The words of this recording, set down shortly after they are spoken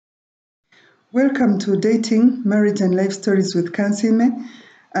Welcome to Dating, Marriage and Life Stories with Kansiime.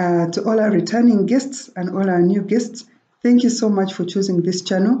 To all our returning guests and all our new guests, thank you so much for choosing this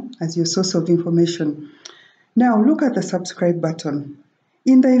channel as your source of information. Now look at the subscribe button.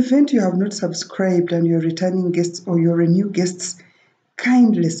 In the event you have not subscribed and you're returning guests or you're a new guests,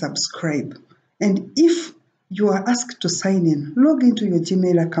 kindly subscribe. And if you are asked to sign in, log into your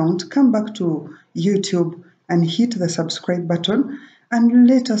Gmail account, come back to YouTube and hit the subscribe button and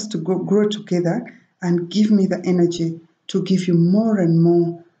let us to grow together and give me the energy to give you more and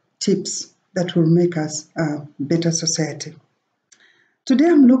more tips that will make us a better society. Today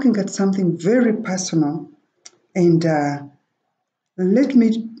I'm looking at something very personal, and let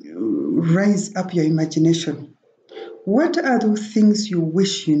me raise up your imagination. What are those things you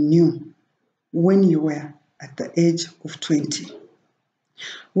wish you knew when you were at the age of 20?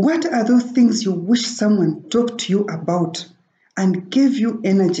 What are those things you wish someone talked to you about and gave you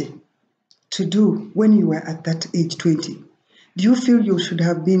energy to do when you were at that age 20? Do you feel you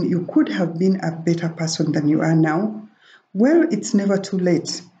could have been a better person than you are now? Well, it's never too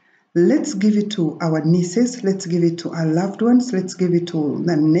late. Let's give it to our nieces, let's give it to our loved ones, let's give it to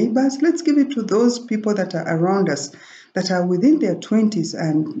the neighbors, let's give it to those people that are around us, that are within their 20s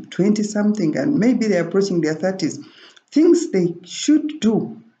and 20-something, and maybe they're approaching their 30s. Things they should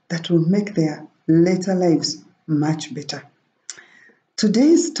do that will make their later lives much better.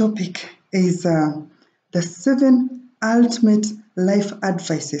 Today's topic is the 7 ultimate life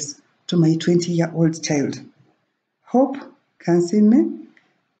advices to my 20-year-old child. Hope, Kansiime,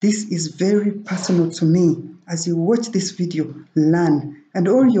 this is very personal to me. As you watch this video, learn, and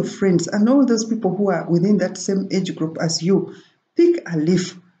all your friends and all those people who are within that same age group as you, pick a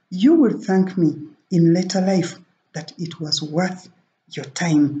leaf. You will thank me in later life that it was worth your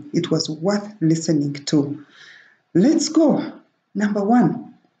time. It was worth listening to. Let's go. Number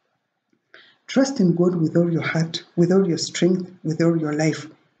 1, trust in God with all your heart, with all your strength, with all your life.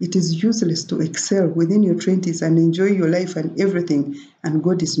 It is useless to excel within your 20s and enjoy your life and everything, and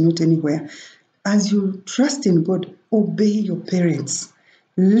God is not anywhere. As you trust in God, obey your parents.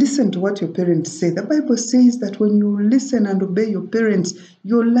 Listen to what your parents say. The Bible says that when you listen and obey your parents,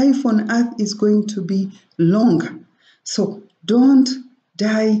 your life on earth is going to be long. So don't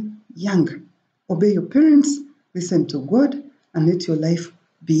die young. Obey your parents, listen to God, and let your life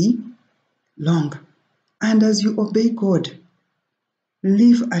be long. And as you obey God,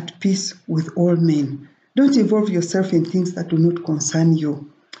 live at peace with all men. Don't involve yourself in things that do not concern you.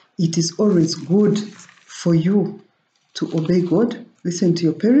 It is always good for you to obey God, listen to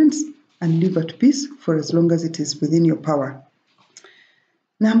your parents, and live at peace for as long as it is within your power.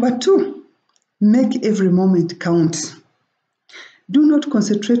 Number 2, make every moment count. Do not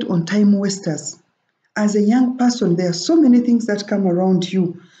concentrate on time wasters. As a young person, there are so many things that come around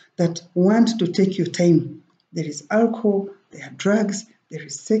you that want to take your time. There is alcohol, there are drugs, there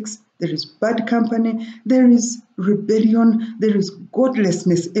is sex, there is bad company, there is rebellion, there is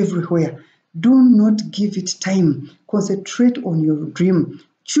godlessness everywhere. Do not give it time. Concentrate on your dream.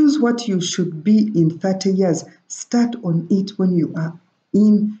 Choose what you should be in 30 years. Start on it when you are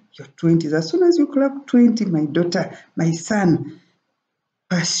in your 20s. As soon as you clock 20, my daughter, my son,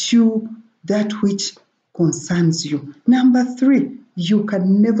 pursue that which concerns you. Number 3, you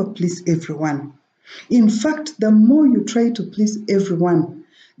can never please everyone. In fact, the more you try to please everyone,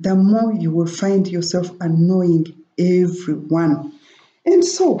 the more you will find yourself annoying everyone. And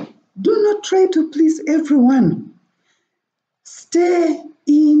so, do not try to please everyone. Stay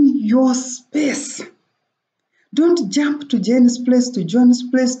in your space. Don't jump to Jen's place, to John's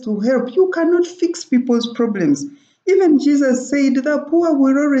place to help. You cannot fix people's problems. Even Jesus said the poor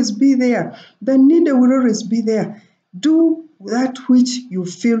will always be there. The needy will always be there. Do that which you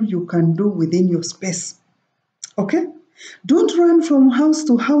feel you can do within your space. Okay? Don't run from house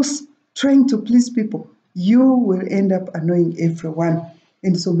to house trying to please people. You will end up annoying everyone.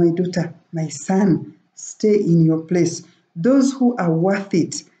 And so, my daughter, my son, stay in your place. Those who are worth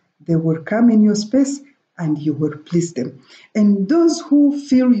it, they will come in your space and you will please them. And those who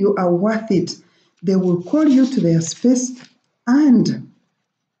feel you are worth it, they will call you to their space and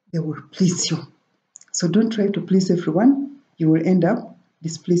they will please you. So don't try to please everyone. You will end up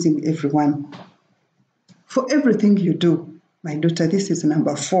displeasing everyone. For everything you do, my daughter, this is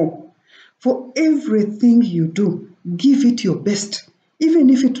number 4. For everything you do, give it your best.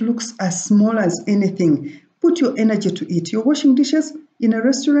 Even if it looks as small as anything, put your energy to it. You're washing dishes in a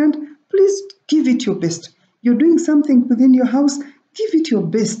restaurant, please give it your best. You're doing something within your house, give it your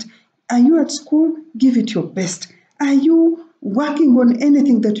best. Are you at school? Give it your best. Are you working on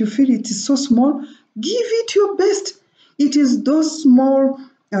anything that you feel it is so small? Give it your best. It is those small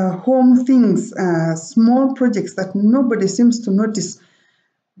home things, small projects that nobody seems to notice,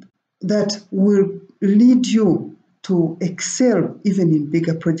 that will lead you to excel even in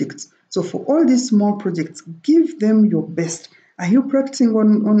bigger projects. So for all these small projects, give them your best. Are you practicing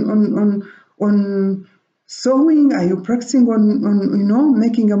on sewing? Are you practicing on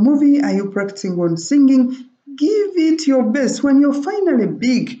making a movie? Are you practicing on singing? Give it your best. When you're finally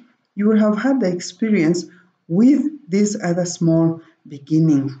big, you will have had the experience with this other small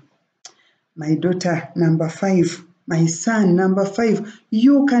beginning. My daughter, number 5. My son, number 5.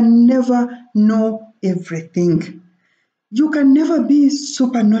 You can never know everything. You can never be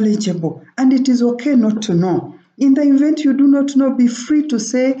super knowledgeable, and it is okay not to know. In the event you do not know, be free to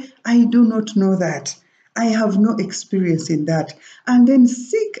say, I do not know that. I have no experience in that. And then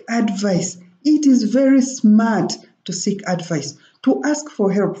seek advice. It is very smart to seek advice, to ask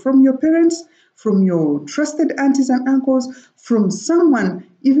for help from your parents, from your trusted aunties and uncles, from someone,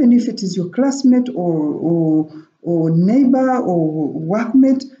 even if it is your classmate or neighbor or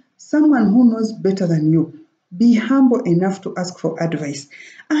workmate, someone who knows better than you. Be humble enough to ask for advice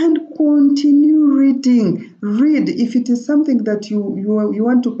and continue reading. Read if it is something that you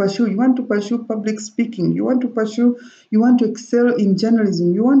want to pursue. You want to pursue public speaking. You want to excel in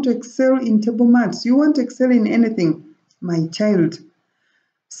journalism. You want to excel in table maths. You want to excel in anything. My child,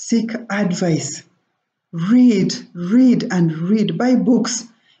 seek advice. Read, and read. Buy books.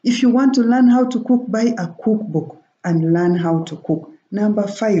 If you want to learn how to cook, buy a cookbook and learn how to cook. Number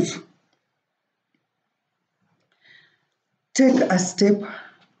 5. Take a step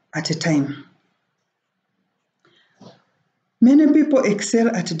at a time. Many people excel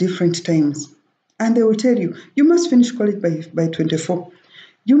at different times, and they will tell you, you must finish college by 24.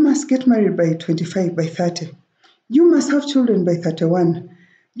 You must get married by 25, by 30. You must have children by 31.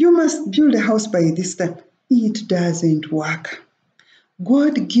 You must build a house by this time. It doesn't work.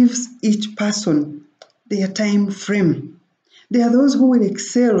 God gives each person their time frame. There are those who will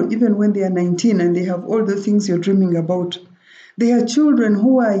excel even when they are 19 and they have all the things you're dreaming about. There are children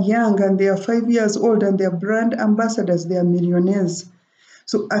who are young and they are 5 years old and they are brand ambassadors, they are millionaires.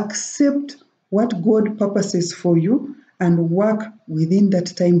 So accept what God purposes for you and work within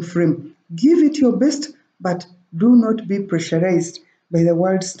that time frame. Give it your best, but do not be pressurized by the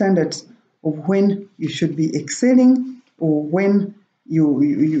world standards of when you should be excelling or when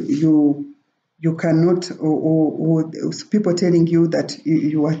you cannot, or people telling you that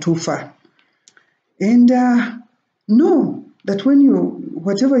you are too far. And know that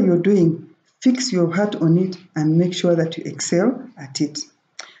whatever you're doing, fix your heart on it and make sure that you excel at it.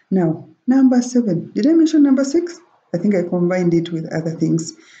 Now, number 7. Did I mention number 6? I think I combined it with other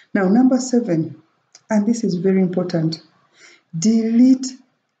things. Now, number 7, and this is very important. Delete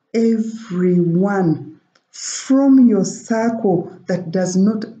everyone from your circle that does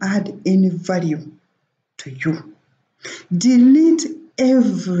not add any value to you. Delete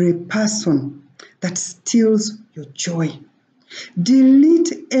every person that steals your joy.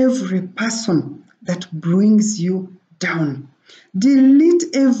 Delete every person that brings you down. Delete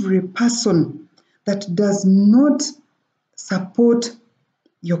every person that does not support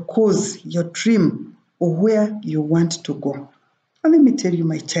your cause, your dream, or where you want to go. And let me tell you,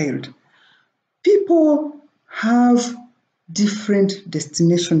 my child, people have different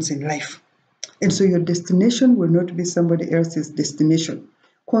destinations in life. And so your destination will not be somebody else's destination.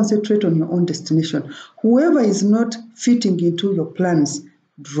 Concentrate on your own destination. Whoever is not fitting into your plans,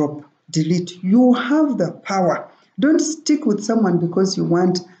 drop, delete. You have the power. Don't stick with someone because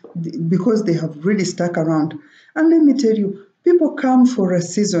they have really stuck around. And let me tell you, people come for a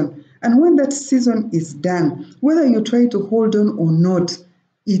season. And when that season is done, whether you try to hold on or not,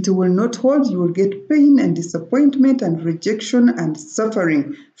 it will not hold. You will get pain and disappointment and rejection and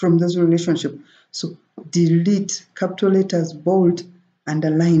suffering from those relationships. So delete, capital letters, bold,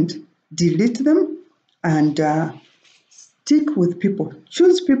 underlined. Delete them and stick with people.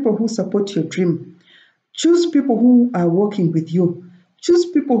 Choose people who support your dream. Choose people who are working with you. Choose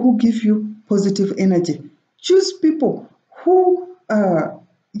people who give you positive energy. Choose people who,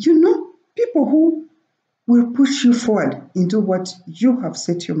 people who will push you forward into what you have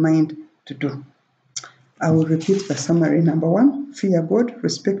set your mind to do. I will repeat the summary. Number 1, fear God,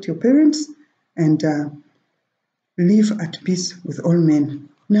 respect your parents, and live at peace with all men.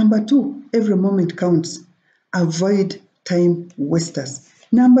 Number 2, every moment counts. Avoid time wasters.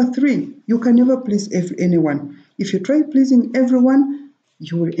 Number 3, you can never please anyone. If you try pleasing everyone,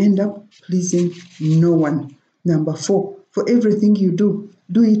 you will end up pleasing no one. Number 4, for everything you do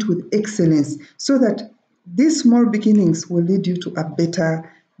it with excellence so that these small beginnings will lead you to a better,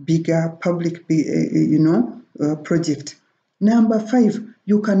 bigger public project. Number 5,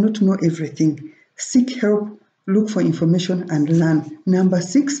 You cannot know everything. Seek help, look for information, and learn. Number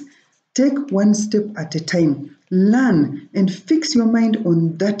 6, take one step at a time. Learn and fix your mind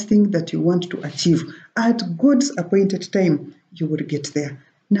on that thing that you want to achieve. At God's appointed time, you will get there.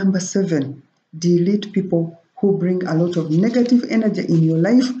 Number 7, delete people who bring a lot of negative energy in your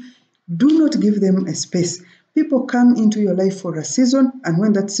life. Do not give them a space. People come into your life for a season, and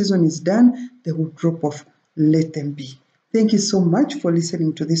when that season is done, they will drop off. Let them be. Thank you so much for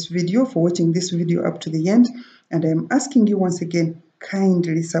listening to this video, for watching this video up to the end. And I'm asking you once again,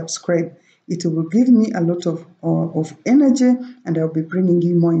 kindly subscribe. It will give me a lot of energy, and I'll be bringing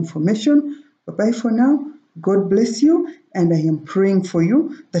you more information. Bye-bye for now. God bless you, and I am praying for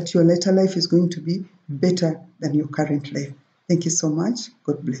you that your later life is going to be better than your current life. Thank you so much.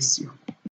 God bless you.